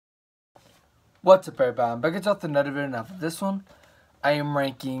What's up, everybody? I'm back with another video. Now for this one, I am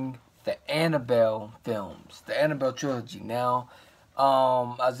ranking the Annabelle films, the Annabelle trilogy. Now,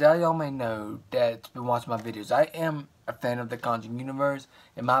 as y'all may know that's been watching my videos, I am a fan of the Conjuring universe.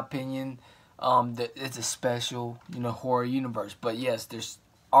 In my opinion, it's a special, horror universe. But yes, there's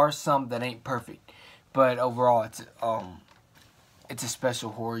are some that ain't perfect, but overall, it's a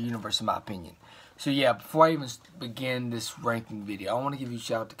special horror universe in my opinion. So yeah, before I even begin this ranking video, I want to give you a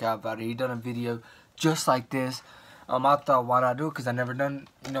shout out to Kyle Valder. He done a video just like this. I thought, why not do it? Because I never done,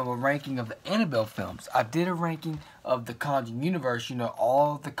 a ranking of the Annabelle films. I did a ranking of the Conjuring universe,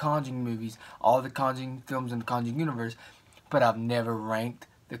 all the Conjuring movies, all the Conjuring films in the Conjuring universe, but I've never ranked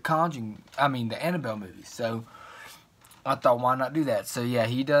the the Annabelle movies. So I thought, why not do that? So yeah,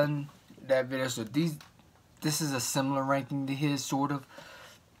 he done that video. So this is a similar ranking to his, sort of.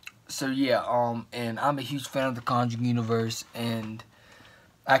 So yeah, and I'm a huge fan of the Conjuring universe, and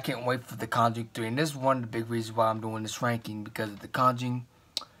I can't wait for the Conjuring 3. And this is one of the big reasons why I'm doing this ranking, because of the Conjuring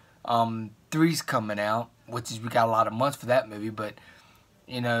 3's coming out, which is, we got a lot of months for that movie, but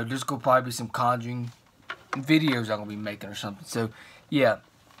there's gonna probably be some Conjuring videos I'm gonna be making or something. So yeah,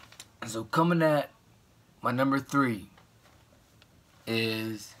 so coming at my number 3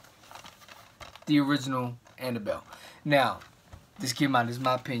 is the original Annabelle. Now, just keep in mind, this is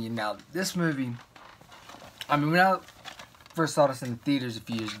my opinion. Now, this movie, when I first saw this in the theaters a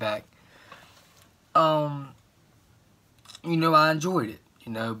few years back, I enjoyed it,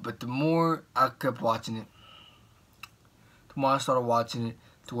 but the more I kept watching it, the more I started watching it,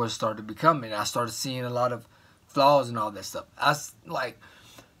 to where it started to become it. I started seeing a lot of flaws and all that stuff.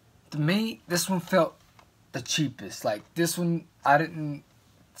 To me, this one felt the cheapest. Like, this one, I didn't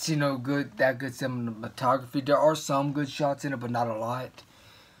see that good cinematography. There are some good shots in it, but not a lot.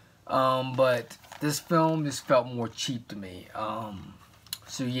 But this film just felt more cheap to me.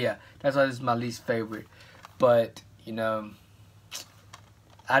 So yeah, that's why this is my least favorite. But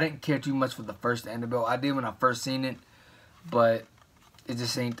I didn't care too much for the first Annabelle. I did when I first seen it, but it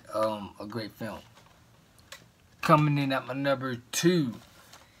just ain't a great film. Coming in at my number 2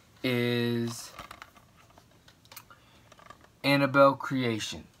 is Annabelle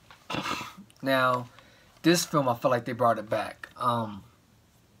Creation. Now, this film, I feel like they brought it back.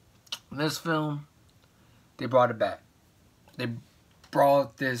 This film, they brought it back. They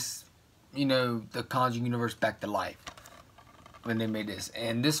brought this, the Conjuring universe back to life when they made this.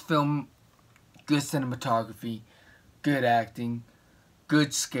 And this film, good cinematography, good acting,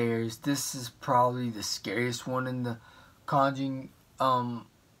 good scares. This is probably the scariest one in the Conjuring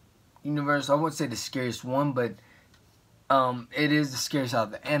universe. I wouldn't say the scariest one, but it is the scariest out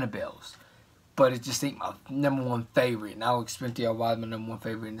of the Annabelles, but it just ain't my number 1 favorite, and I'll explain to y'all why my number 1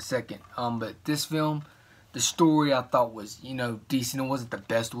 favorite in a second. But this film, the story I thought was, decent. It wasn't the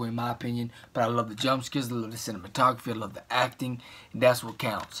best story in my opinion, but I love the jump scares, I love the cinematography, I love the acting, and that's what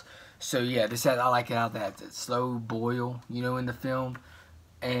counts. So yeah, I like it how that slow boil, in the film,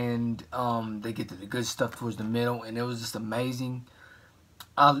 and they get to the good stuff towards the middle, and it was just amazing.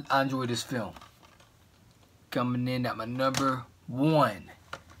 I enjoyed this film. Coming in at my number 1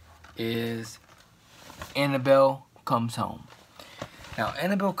 is Annabelle Comes Home. Now,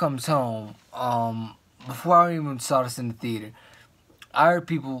 Annabelle Comes Home, before I even saw this in the theater, I heard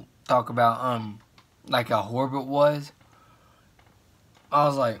people talk about, like how horrible it was. I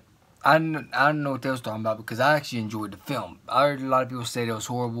was like, I didn't know what they was talking about, because I actually enjoyed the film. I heard a lot of people say it was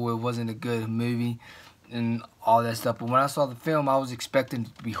horrible, it wasn't a good movie, and all that stuff. But when I saw the film, I was expecting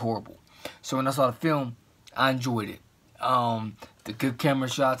it to be horrible. So when I saw the film, I enjoyed it. The good camera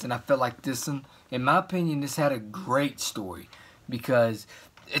shots, and I felt like this one, in my opinion, this had a great story, because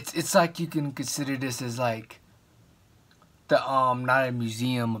it's like you can consider this as like the Night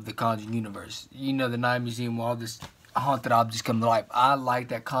Museum of the Conjuring universe. The Night Museum where all this haunted objects come to life. I like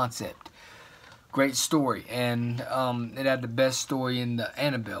that concept. Great story, and it had the best story in the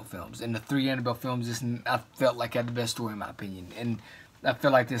Annabelle films. In the 3 Annabelle films, I felt like it had the best story in my opinion, and I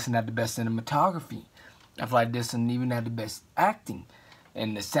feel like this one had the best cinematography. I feel like this one even had the best acting,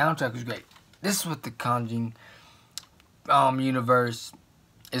 and the soundtrack was great. This is what the Conjuring universe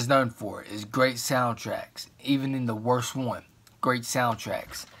is known for, is great soundtracks. Even in the worst one, great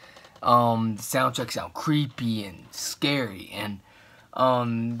soundtracks. The soundtracks sound creepy and scary, and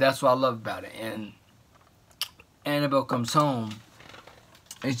that's what I love about it. And Annabelle Comes Home,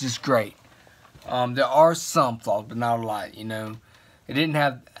 it's just great. There are some flaws, but not a lot,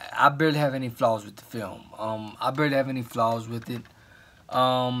 I barely have any flaws with the film. I barely have any flaws with it.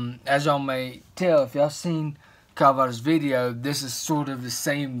 As y'all may tell, if y'all seen Kyle video, this is sort of the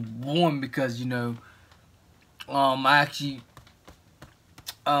same one, because I actually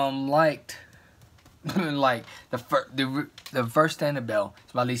liked Like the first Annabelle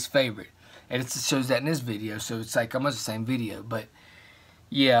is my least favorite, and it shows that in this video. So it's like almost the same video, but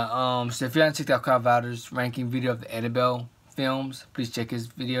yeah. So if you haven't checked out Kyle Valder's ranking video of the Annabelle films, please check his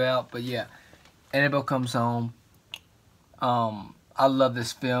video out. But yeah, Annabelle Comes Home. I love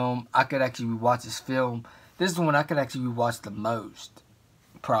this film. I could actually rewatch this film. This is the one I could actually rewatch the most,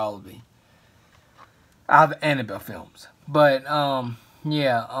 probably, out of the Annabelle films. But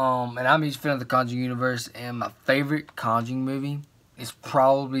yeah, and I'm a huge fan of the Conjuring universe, and my favorite Conjuring movie is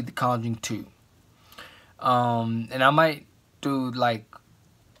probably The Conjuring 2. And I might do like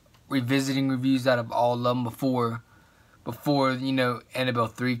revisiting reviews out of all of them before you know, Annabelle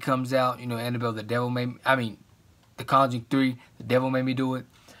 3 comes out. You know, Annabelle the Devil made me, I mean, The Conjuring 3, The Devil Made Me Do It.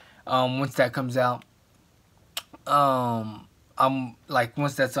 Once that comes out, I'm like,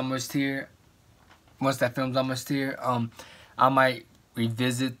 once that's almost here, once that film's almost here, I might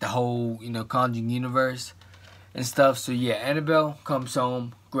revisit the whole, you know, Conjuring universe and stuff. So yeah, Annabelle Comes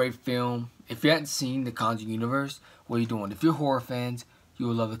Home, great film. If you haven't seen the Conjuring universe, what are you doing? If you're horror fans, you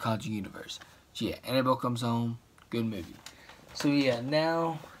will love the Conjuring universe. So yeah, Annabelle Comes Home, good movie. So yeah,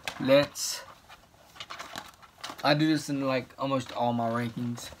 now I do this in like almost all my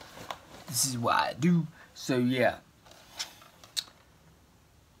rankings. This is what I do. So yeah,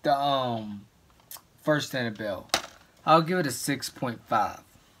 the first Annabelle, I'll give it a 6.5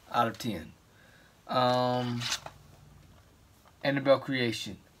 out of 10. Annabelle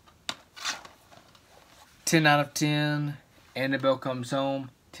Creation, 10 out of 10. Annabelle Comes Home,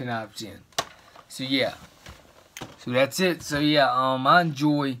 10 out of 10. So yeah, so that's it. So yeah, I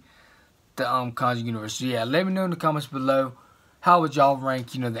enjoy the Conjuring universe. So yeah, let me know in the comments below, how would y'all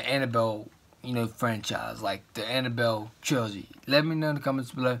rank, you know, the Annabelle, you know, franchise, like the Annabelle trilogy. Let me know in the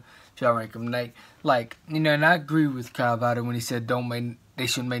comments below if y'all rank them. Like, you know, and I agree with Kyle Valder when he said they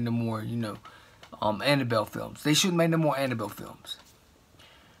shouldn't make no more, you know, Annabelle films. They shouldn't make no more Annabelle films.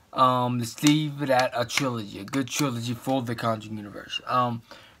 Let's leave it at a trilogy, a good trilogy for the Conjuring universe.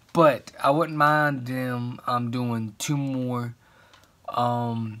 But I wouldn't mind them doing 2 more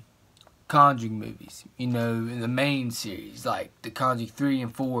Conjuring movies, you know, in the main series, like the Conjuring 3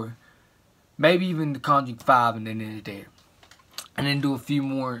 and 4, maybe even the Conjuring 5, and then end it there. And then do a few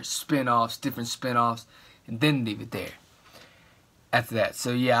more spin-offs, different spin-offs, and then leave it there after that.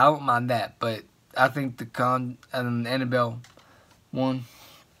 So yeah, I wouldn't mind that, but I think the Annabelle 1,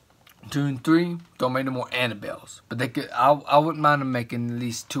 2, and 3 don't make no more Annabelles, but they could. I wouldn't mind them making at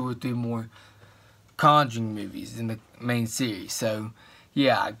least 2 or 3 more Conjuring movies in the main series. So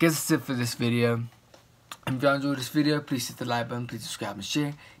yeah, I guess that's it for this video. If y'all enjoyed this video, please hit the like button, please subscribe and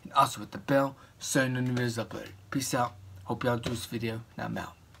share, and also hit the bell so you know new videos uploaded. Peace out. Hope y'all enjoyed this video, and I'm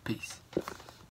out. Peace.